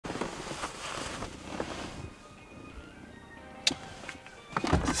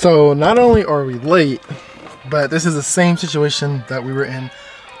So not only are we late, but this is the same situation that we were in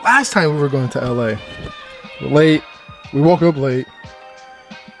last time we were going to LA. We're late, we woke up late,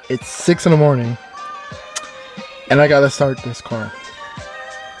 it's 6 in the morning, and I gotta start this car.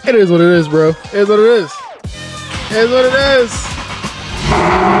 It is what it is, bro. It is what it is. It is what it is.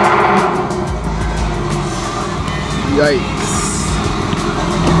 Yikes.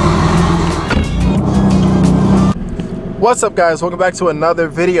 What's up, guys? Welcome back to another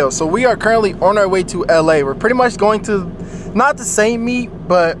video. So we are currently on our way to LA. We're pretty much going to not the same meet,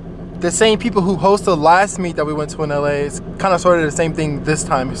 but the same people who hosted the last meet that we went to in LA. It's kind of sort of the same thing this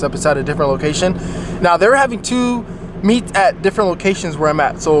time, except it's at a different location. Now they're having two meets at different locations where I'm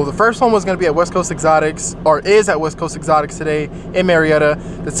at. So the first one was going to be at West Coast Exotics, or is at West Coast Exotics today in Marietta.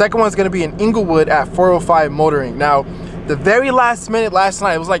 The second one is going to be in Inglewood at 405 Motoring. Now the very last minute last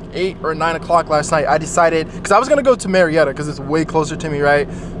night, it was like 8 or 9 o'clock last night, I decided, because I was gonna go to Marietta because it's way closer to me, right?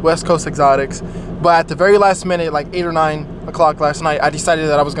 West Coast Exotics. But at the very last minute, like 8 or 9 o'clock last night, I decided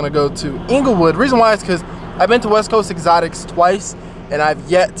that I was gonna go to Inglewood. Reason why is because I've been to West Coast Exotics twice and I've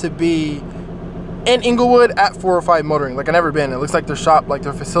yet to be in Inglewood at 405 Motoring. Like, I've never been. It looks like their shop, like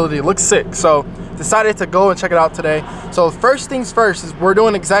their facility, looks sick. So decided to go and check it out today. So first things first is we're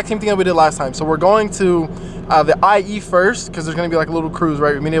doing the exact same thing that we did last time. So we're going to the IE first, because there's going to be like a little cruise,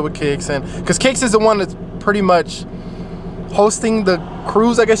 right? We're meeting up with Kicks, and because Kicks is the one that's pretty much hosting the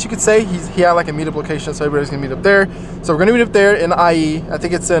cruise, I guess you could say. He had like a meetup location, so everybody's going to meet up there. So we're going to meet up there in IE. I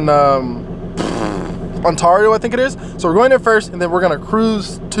think it's in Ontario, I think it is. So we're going there first, and then we're going to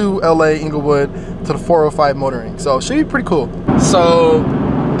cruise to LA, Inglewood, to the 405 Motoring. So it should be pretty cool. So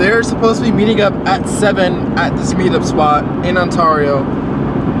they're supposed to be meeting up at 7 at this meetup spot in Ontario,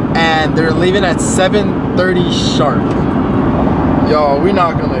 and they're leaving at 7:30 sharp. Y'all, we're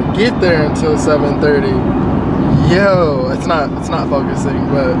not gonna get there until 7:30. Yo, it's not focusing,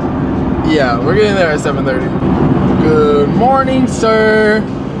 but yeah, we're getting there at 7:30. Good morning, sir.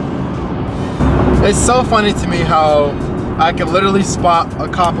 It's so funny to me how I can literally spot a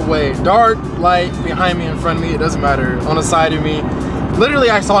cop away. Dark, light, behind me, in front of me, it doesn't matter. On the side of me. Literally,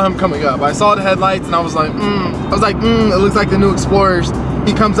 I saw him coming up. I saw the headlights and I was like, it looks like the new Explorers.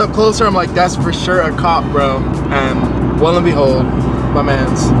 He comes up closer, I'm like, that's for sure a cop, bro. And well and behold, my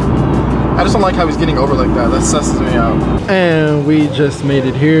man's. I just don't like how he's getting over like that. That stresses me out. And we just made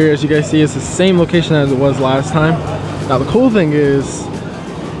it here. As you guys see, it's the same location as it was last time. Now the cool thing is,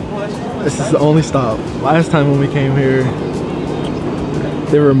 this is the only stop. Last time when we came here,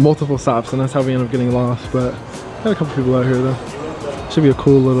 there were multiple stops, and that's how we ended up getting lost. But got a couple people out here though. Should be a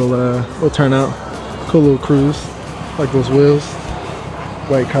cool little turnout. Cool little cruise. Like those wheels.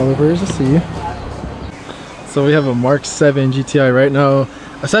 White calipers, I see you. So we have a Mark 7 GTI right now.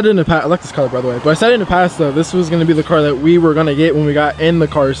 I said it in the past, I like this color by the way, but I said it in the past though, this was gonna be the car that we were gonna get when we got in the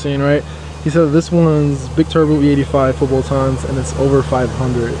car scene, right? He said this one's big turbo E85 full bolt-ons and it's over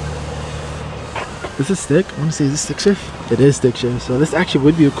 500. Is this stick? I wanna see, is this stick shift? It is stick shift, so this actually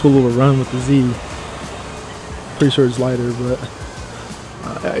would be a cool little run with the Z. Pretty sure it's lighter, but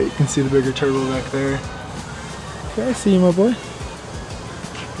you can see the bigger turbo back there. Okay, I see you, my boy.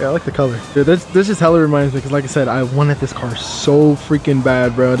 Yeah, I like the color. Dude, this just hella reminds me, because like I said, I wanted this car so freaking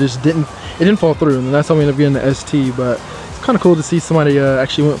bad, bro. It didn't fall through, and that's how we ended up getting the ST. But it's kind of cool to see somebody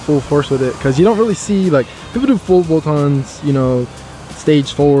actually went full force with it, because you don't really see, like, people do full bolt-ons, you know,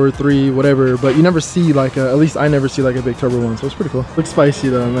 stage 4, 3, whatever, but you never see like at least I never see like a big turbo one, so it's pretty cool. Looks spicy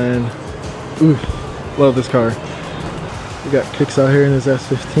though, man. Oof, love this car. We got Kicks out here in his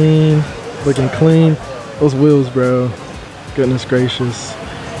S15, looking clean. Those wheels, bro, goodness gracious.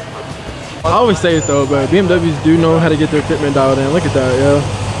 I always say it though, but BMWs do know how to get their fitment dialed in. Look at that, yo.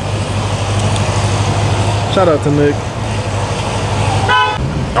 Shout out to Nick.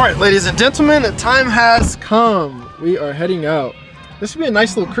 All right, ladies and gentlemen, the time has come. We are heading out. This would be a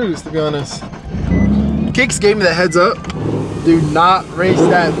nice little cruise, to be honest. Kicks gave me the heads up. Do not race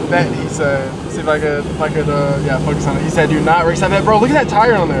that vet, he said. Let's see if I could yeah, focus on it. He said, do not race that vet. Bro, look at that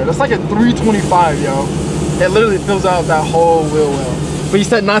tire on there. That's like a 325, yo. It literally fills out that whole wheel well. But he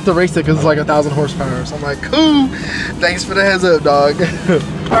said not to race it because it's like 1,000 horsepower. So I'm like, cool. Thanks for the heads up, dog.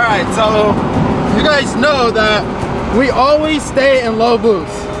 All right, so you guys know that we always stay in low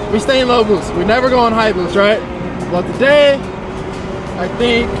boost. We stay in low boost. We never go on high boost, right? But today, I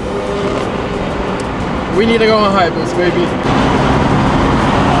think we need to go on high boost, baby.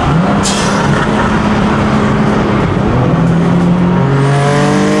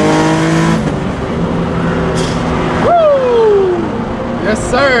 Yes,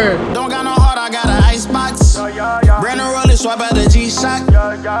 sir. Don't got no heart, I got an icebox. Brand new roller, swipe out the G-Shock.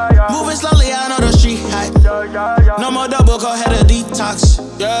 Moving slowly, I know the street hot. No more double, go ahead and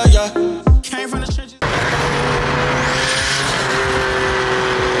detox. Yeah, yeah. Came from the trenches.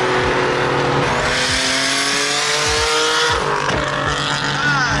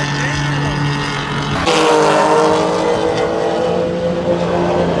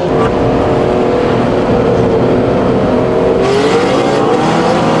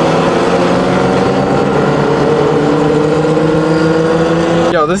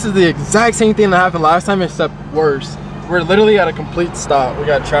 Yo, this is the exact same thing that happened last time, except worse. We're literally at a complete stop. We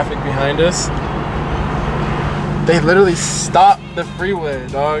got traffic behind us. They literally stopped the freeway,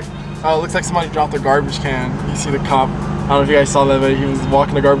 dog. Oh, it looks like somebody dropped a garbage can. You see the cop. I don't know if you guys saw that, but he was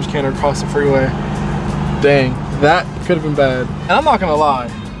walking the garbage can across the freeway. Dang, that could have been bad. And I'm not gonna lie,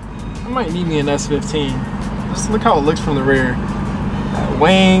 I might need me an S15. Just look how it looks from the rear. That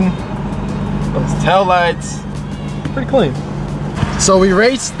wing, those tail lights, pretty clean. So we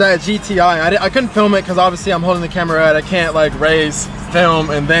raced that GTI. I couldn't film it because obviously I'm holding the camera right. I can't like race,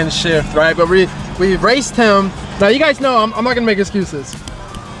 film, and then shift, right? But we raced him. Now you guys know, I'm not gonna make excuses.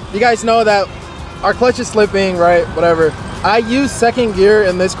 You guys know that our clutch is slipping, right? Whatever. I use second gear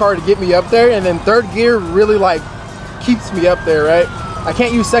in this car to get me up there, and then third gear really like keeps me up there, right? I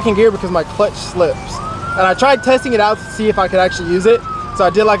can't use second gear because my clutch slips. And I tried testing it out to see if I could actually use it. So I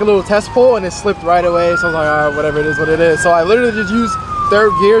did like a little test pull and it slipped right away. So I was like, oh, whatever, it is what it is. So I literally just used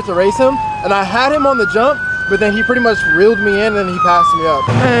third gear to race him. And I had him on the jump, but then he pretty much reeled me in and he passed me up.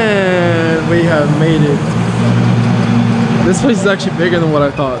 And we have made it. This place is actually bigger than what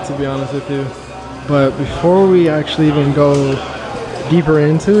I thought, to be honest with you. But before we actually even go deeper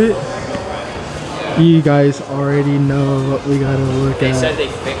into it, you guys already know what we gotta look at. They said they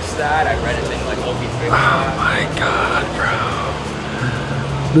fixed that. I read it, they like, oh, we fixed that. Oh my God, bro.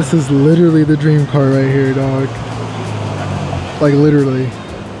 This is literally the dream car right here, dog. Like literally.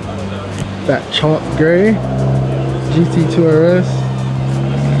 That chalk gray GT2 RS.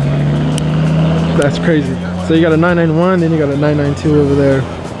 That's crazy. So you got a 991, then you got a 992 over there.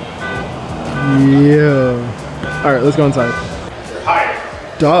 Yeah. All right, let's go inside. You're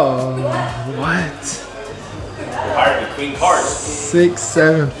hired. Dog. What? You're hired between cars.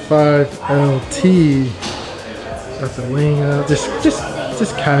 675 LT. Got the wing up.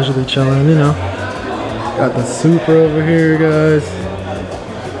 Just casually chilling, you know. Got the Supra over here, guys.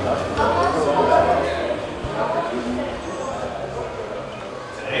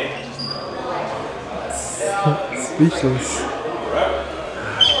 Speechless.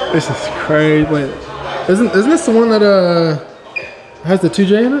 This is crazy. Wait, isn't this the one that has the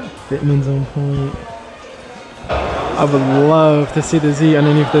 2J in it? Fitman's on point. I would love to see the Z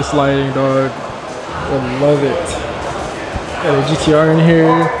underneath this lighting, dog. Would love it. Got a GTR in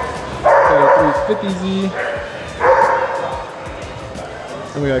here. Got a 350Z.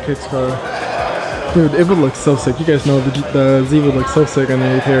 And we got Kick's car. Dude, it would look so sick. You guys know the Z would look so sick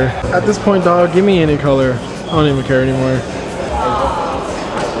underneath here. At this point, dog, give me any color. I don't even care anymore.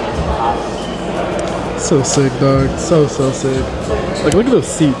 So sick, dog. So sick. Like, look at those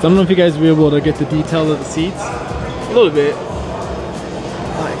seats. I don't know if you guys will be able to get the detail of the seats. A little bit.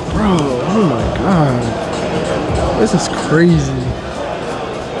 Like, bro, oh my God. This is crazy.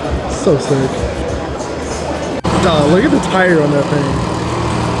 So sick. Dog, look at the tire on that thing.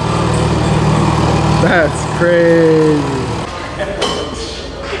 That's crazy.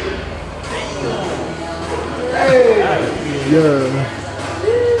 Yeah.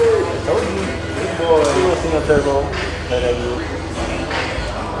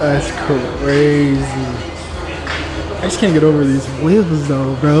 That's crazy. I just can't get over these wheels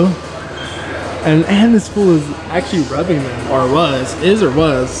though, bro. And this fool is actually rubbing them, or was,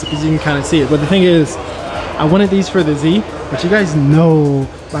 because you can kind of see it. But the thing is, I wanted these for the Z, but you guys know,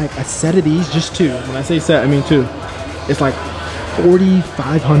 like a set of these, just two. When I say set, I mean two. It's like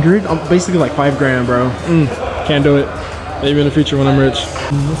 4,500. Basically like $5 grand, bro. Can't do it. Maybe in the future when I'm rich.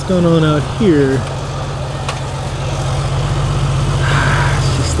 What's going on out here?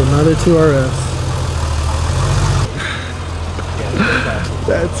 It's just another 2RS.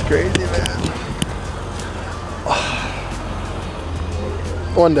 That's crazy, man.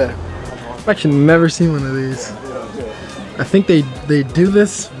 One day. I've actually never seen one of these. I think they do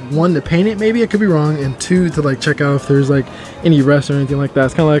this, one, to paint it, maybe, I could be wrong, and two, to like check out if there's like any rust or anything like that.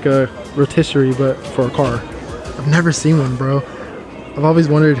 It's kind of like a rotisserie, but for a car. I've never seen one, bro. I've always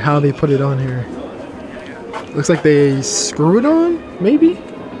wondered how they put it on here. Looks like they screw it on, maybe?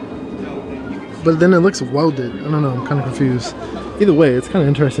 But then it looks welded. I don't know, I'm kind of confused. Either way, it's kind of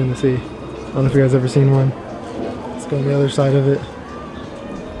interesting to see. I don't know if you guys ever seen one. Let's go on the other side of it.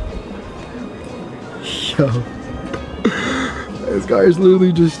 Yo. This car is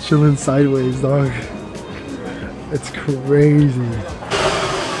literally just chilling sideways, dog. It's crazy.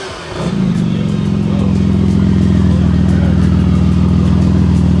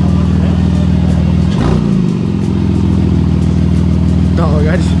 Dog,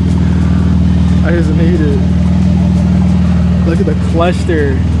 I just need it. Look at the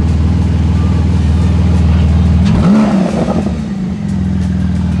cluster.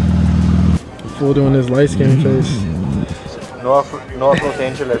 Fool doing his light skin face. No Los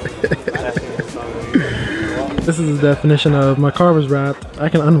Angeles. This is the definition of my car was wrapped. I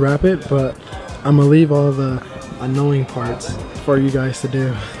can unwrap it, but I'm gonna leave all the annoying parts for you guys to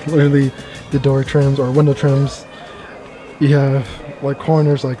do. Literally the door trims or window trims. You have like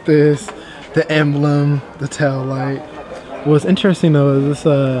corners like this, the emblem, the tail light. What's interesting though is this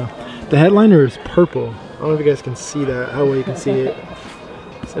the headliner is purple. I don't know if you guys can see that, how well you can see it.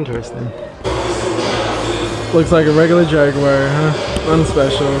 It's interesting. Looks like a regular Jaguar, huh? Nothing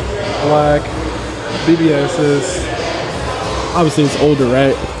special. Black. BBS's. Obviously it's older,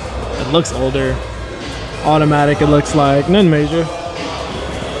 right? It looks older. Automatic, it looks like. Nothing major.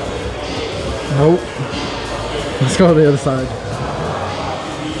 Nope. Let's go to the other side.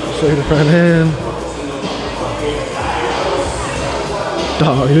 Show you the front end.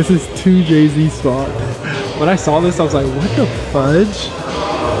 Dog, this is 2JZ swap. When I saw this, I was like, what the fudge?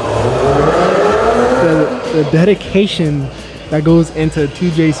 The dedication that goes into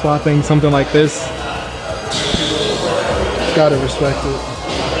 2J swapping something like this. Gotta respect it.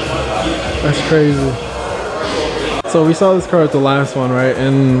 That's crazy. So we saw this car at the last one, right?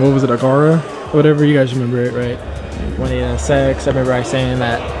 And what was it, Agara? Whatever, you guys remember it, right? 186. I remember I saying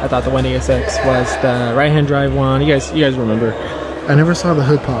that I thought the 186 was the right-hand drive one. You guys remember? I never saw the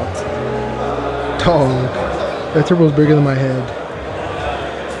hood popped. Dog, that turbo's bigger than my head.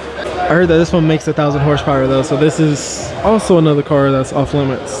 I heard that this one makes 1,000 horsepower though, so this is also another car that's off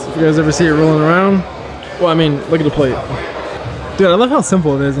limits. If you guys ever see it rolling around, well, I mean, look at the plate. Dude, I love how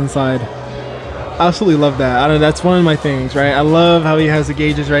simple it is inside. Absolutely love that. I don't know, that's one of my things, right? I love how he has the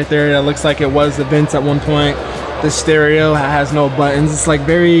gauges right there. That looks like it was the vents at one point. The stereo has no buttons. It's like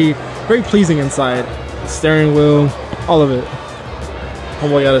very, very pleasing inside. The steering wheel, all of it.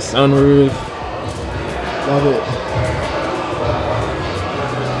 Homeboy got a sunroof. Love it.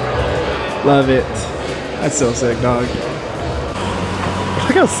 Love it. That's so sick, dog.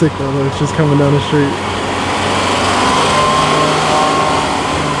 Look how sick that looks just coming down the street.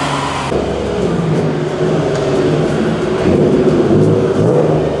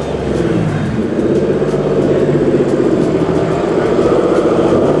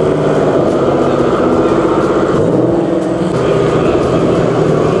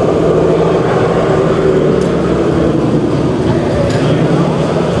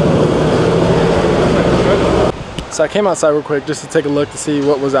 So I came outside real quick just to take a look to see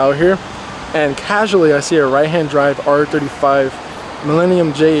what was out here, and casually I see a right-hand drive R35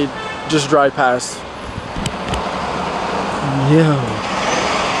 Millennium Jade just drive past. Yo,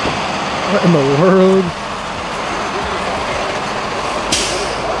 what in the world?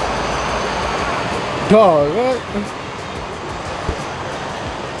 Dog, what?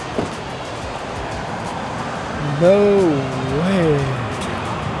 No way.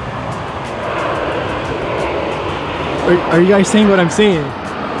 Are you guys seeing what I'm seeing?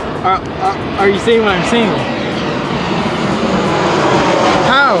 Are you seeing what I'm seeing?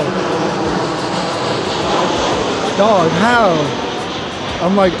 How? Dog, how?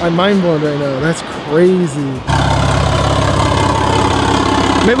 I'm mind blown right now. That's crazy.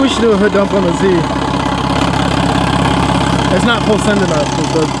 Maybe we should do a hood dump on the Z. It's not full send enough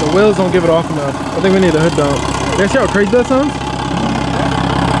because the wheels don't give it off enough. I think we need a hood dump. You guys hear how crazy that sounds?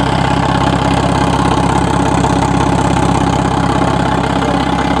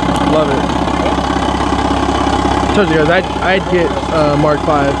 Love it. I told you guys, I'd get Mark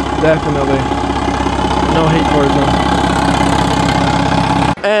 5, definitely. No hate towards them.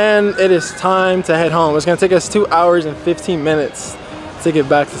 And it is time to head home. It's gonna take us 2 hours and 15 minutes to get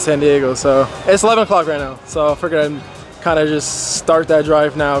back to San Diego. So it's 11 o'clock right now. So I figured I'd kind of just start that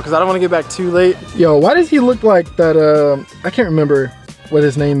drive now because I don't want to get back too late. Yo, why does he look like that? I can't remember what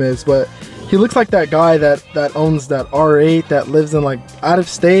his name is, but he looks like that guy that owns that R8 that lives in like out of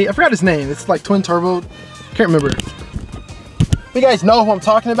state. I forgot his name. It's like twin turbo. Can't remember. If you guys know who I'm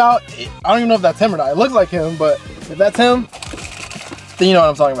talking about, I don't even know if that's him or not. It looks like him, but if that's him, then you know what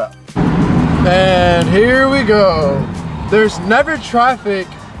I'm talking about. And here we go. There's never traffic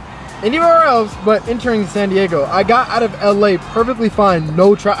anywhere else but entering San Diego. I got out of LA perfectly fine,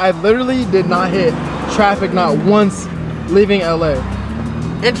 no traffic. I literally did not hit traffic not once leaving LA.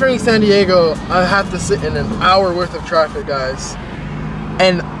 Entering San Diego, I have to sit in an hour worth of traffic, guys.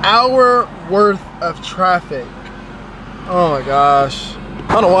 An hour worth of traffic. Oh my gosh.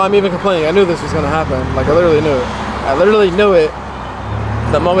 I don't know why I'm even complaining. I knew this was gonna happen. Like, I literally knew it. I literally knew it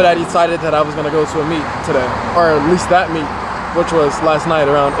the moment I decided that I was gonna go to a meet today. Or at least that meet, which was last night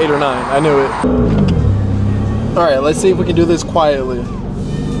around 8 or 9. I knew it. All right, let's see if we can do this quietly.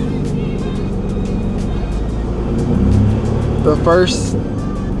 The first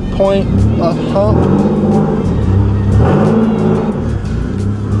point of hump.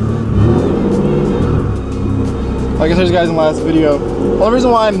 Like I told you guys in the last video, the only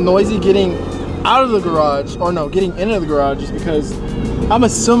reason why I'm noisy getting out of the garage, or no, getting into the garage, is because I'm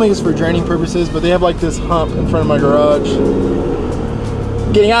assuming it's for draining purposes, but they have like this hump in front of my garage.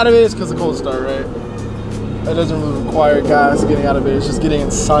 Getting out of it is because of cold start, right? That doesn't really require gas getting out of it, it's just getting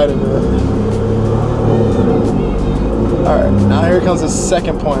inside of it. Alright, now here comes the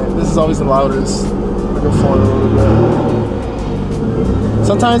second point. This is always the loudest. I'm gonna go forward a little bit.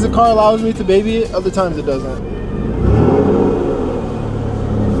 Sometimes the car allows me to baby it, other times it doesn't.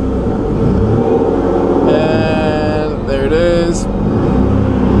 And there it is.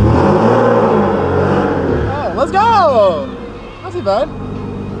 Oh, let's go! Not too bad.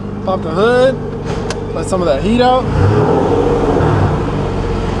 Pop the hood, let some of that heat out.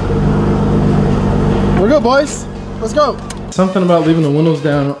 We're good, boys. Let's go. Something about leaving the windows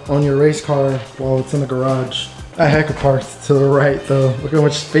down on your race car while it's in the garage. I heck of parked to the right though. Look how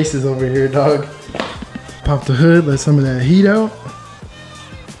much space is over here, dog. Pop the hood, let some of that heat out.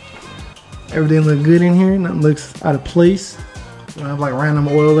 Everything look good in here, nothing looks out of place. I have like random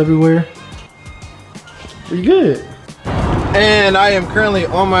oil everywhere. Pretty good. And I am currently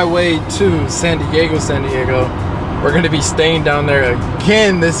on my way to San Diego. We're gonna be staying down there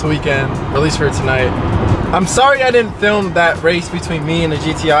again this weekend, at least for tonight. I'm sorry I didn't film that race between me and the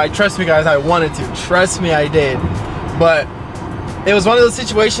GTI. Trust me guys, I wanted to. Trust me, I did. But it was one of those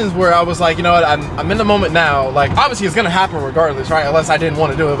situations where I was like, you know what, I'm in the moment now. Like, obviously it's gonna happen regardless, right? Unless I didn't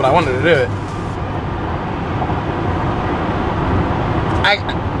want to do it, but I wanted to do it.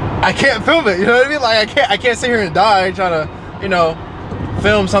 I can't film it, you know what I mean? Like, I can't sit here and die trying to, you know,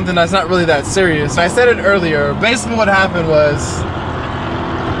 film something that's not really that serious. I said it earlier. Basically what happened was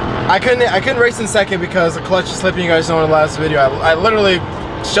I couldn't race in second because the clutch is slipping. You guys know in the last video. I literally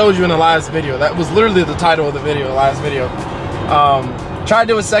showed you in the last video. That was literally the title of the video, the last video. Tried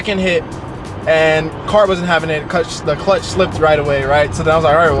to do a second hit and car wasn't having it. The clutch slipped right away, right? So then I was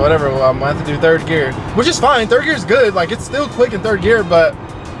like, all right, well, whatever. Well, I'm gonna have to do third gear, which is fine. Third gear is good. Like, it's still quick in third gear, but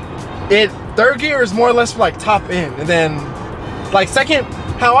third gear is more or less for like top end. And then like second,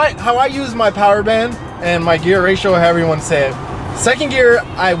 how I use my power band and my gear ratio, however you want to say it. Second gear,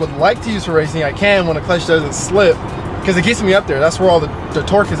 I would like to use for racing. I can when the clutch doesn't slip because it gets me up there. That's where all the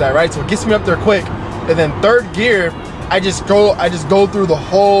torque is at, right? So it gets me up there quick. And then third gear, I just go through the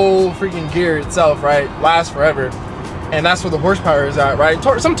whole freaking gear itself, right? Lasts forever. And that's where the horsepower is at, right?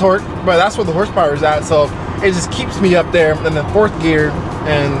 Some torque, but that's where the horsepower is at. So it just keeps me up there. And then fourth gear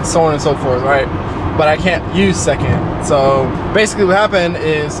and so on and so forth, right? But I can't use second. So basically what happened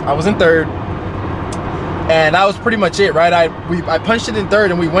is I was in third and that was pretty much it, right? I punched it in third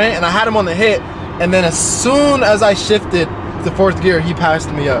and we went and I had him on the hit. And then as soon as I shifted to fourth gear, he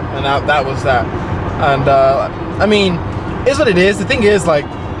passed me up, and that was that. And I mean, it's what it is. The thing is, like,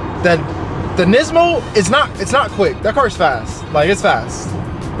 that the Nismo is it's not quick. That car's fast. Like, it's fast,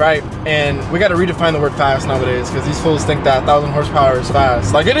 right? And we got to redefine the word fast nowadays because these fools think that 1,000 horsepower is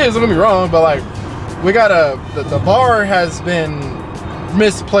fast. Like, it is, don't get me wrong, but like, we gotta, the bar has been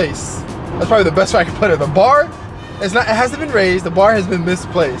misplaced. That's probably the best way I can put it. The bar it hasn't been raised. The bar has been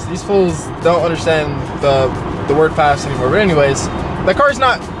misplaced. These fools don't understand the word fast anymore. But anyways, that car's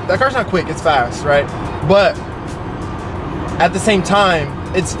not quick. It's fast, right? But at the same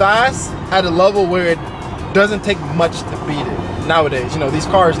time, it's fast at a level where it doesn't take much to beat it nowadays. You know, these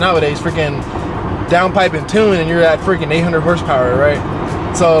cars nowadays freaking downpipe and tune, and you're at freaking 800 horsepower,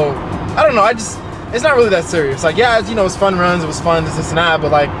 right? So I don't know. It's not really that serious. Like, yeah, you know, it's fun runs, it was fun, this and that,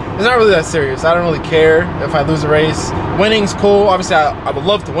 but like, it's not really that serious. I don't really care if I lose a race. Winning's cool. Obviously, I would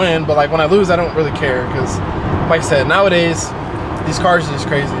love to win, but like, when I lose, I don't really care because, like I said, nowadays, these cars are just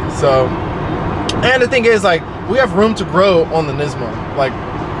crazy. So, and the thing is, like, we have room to grow on the Nismo. Like,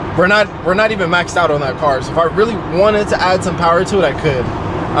 we're not even maxed out on that car. So if I really wanted to add some power to it, I could.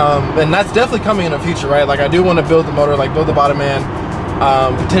 And that's definitely coming in the future, right? Like, I do want to build the motor, like build the bottom end.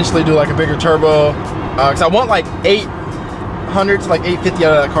 Potentially do like a bigger turbo, because I want like 800 to like 850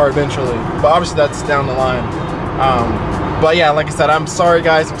 out of that car eventually, but obviously that's down the line. But yeah, like I said, I'm sorry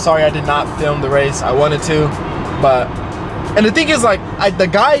guys, I'm sorry I did not film the race. I wanted to, but, and the thing is, like, the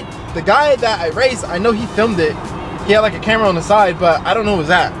guy that I raced, I know he filmed it. He he had like a camera on the side, but I don't know what's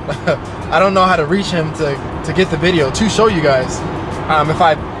that. I don't know how to reach him to get the video to show you guys. If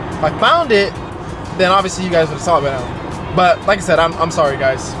I found it, then obviously you guys would have saw it by now. But like I said, I'm sorry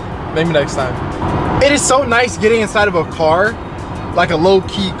guys. Maybe next time. It is so nice getting inside of a car, like a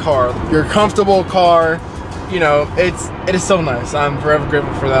low-key car, your comfortable car. You know, it is so nice. I'm forever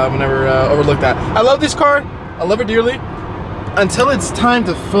grateful for that. I'll never overlook that. I love this car. I love it dearly. Until it's time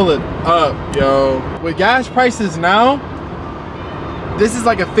to fill it up, yo. With gas prices now, this is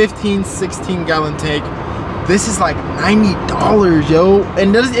like a 15, 16 gallon tank. This is like $90, yo.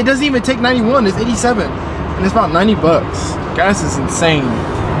 And it doesn't even take 91, it's 87. And it's about 90 bucks. Gas is insane.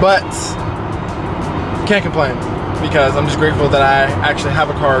 But can't complain because I'm just grateful that I actually have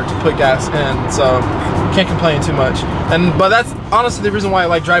a car to put gas in. So can't complain too much. But that's honestly the reason why I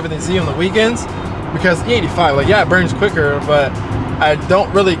like driving the Z on the weekends. Because E85, like, yeah, it burns quicker, but I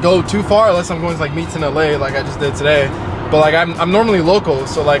don't really go too far unless I'm going to like meets in LA like I just did today. But like I'm normally local,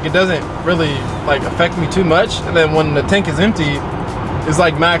 so like it doesn't really like affect me too much. And then when the tank is empty, it's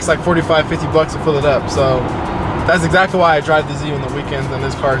like max like 45, 50 bucks to fill it up. So that's exactly why I drive the Z on the weekends and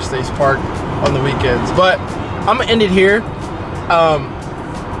this car stays parked on the weekends. But I'm gonna end it here.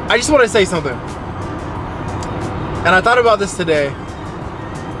 I just want to say something. And I thought about this today.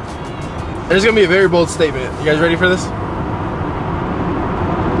 There's gonna be a very bold statement. You guys ready for this?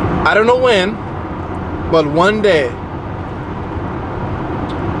 I don't know when, but one day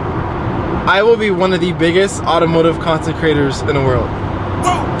I will be one of the biggest automotive content creators in the world.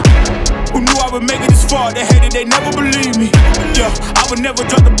 Who knew I would make it this far? They hated, they never believed me. Yeah, I would never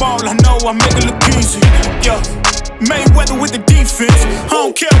drop the ball. I know I make it look easy. Yeah, Mayweather with the defense. I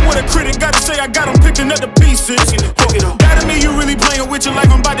don't care what a critic got to say. I got them picking up the pieces. That to me, you really playing with your life.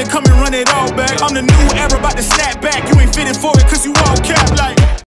 I'm about to come and run it all back. I'm the new era, about to snap back. You ain't fitting for it, cause you all cap like.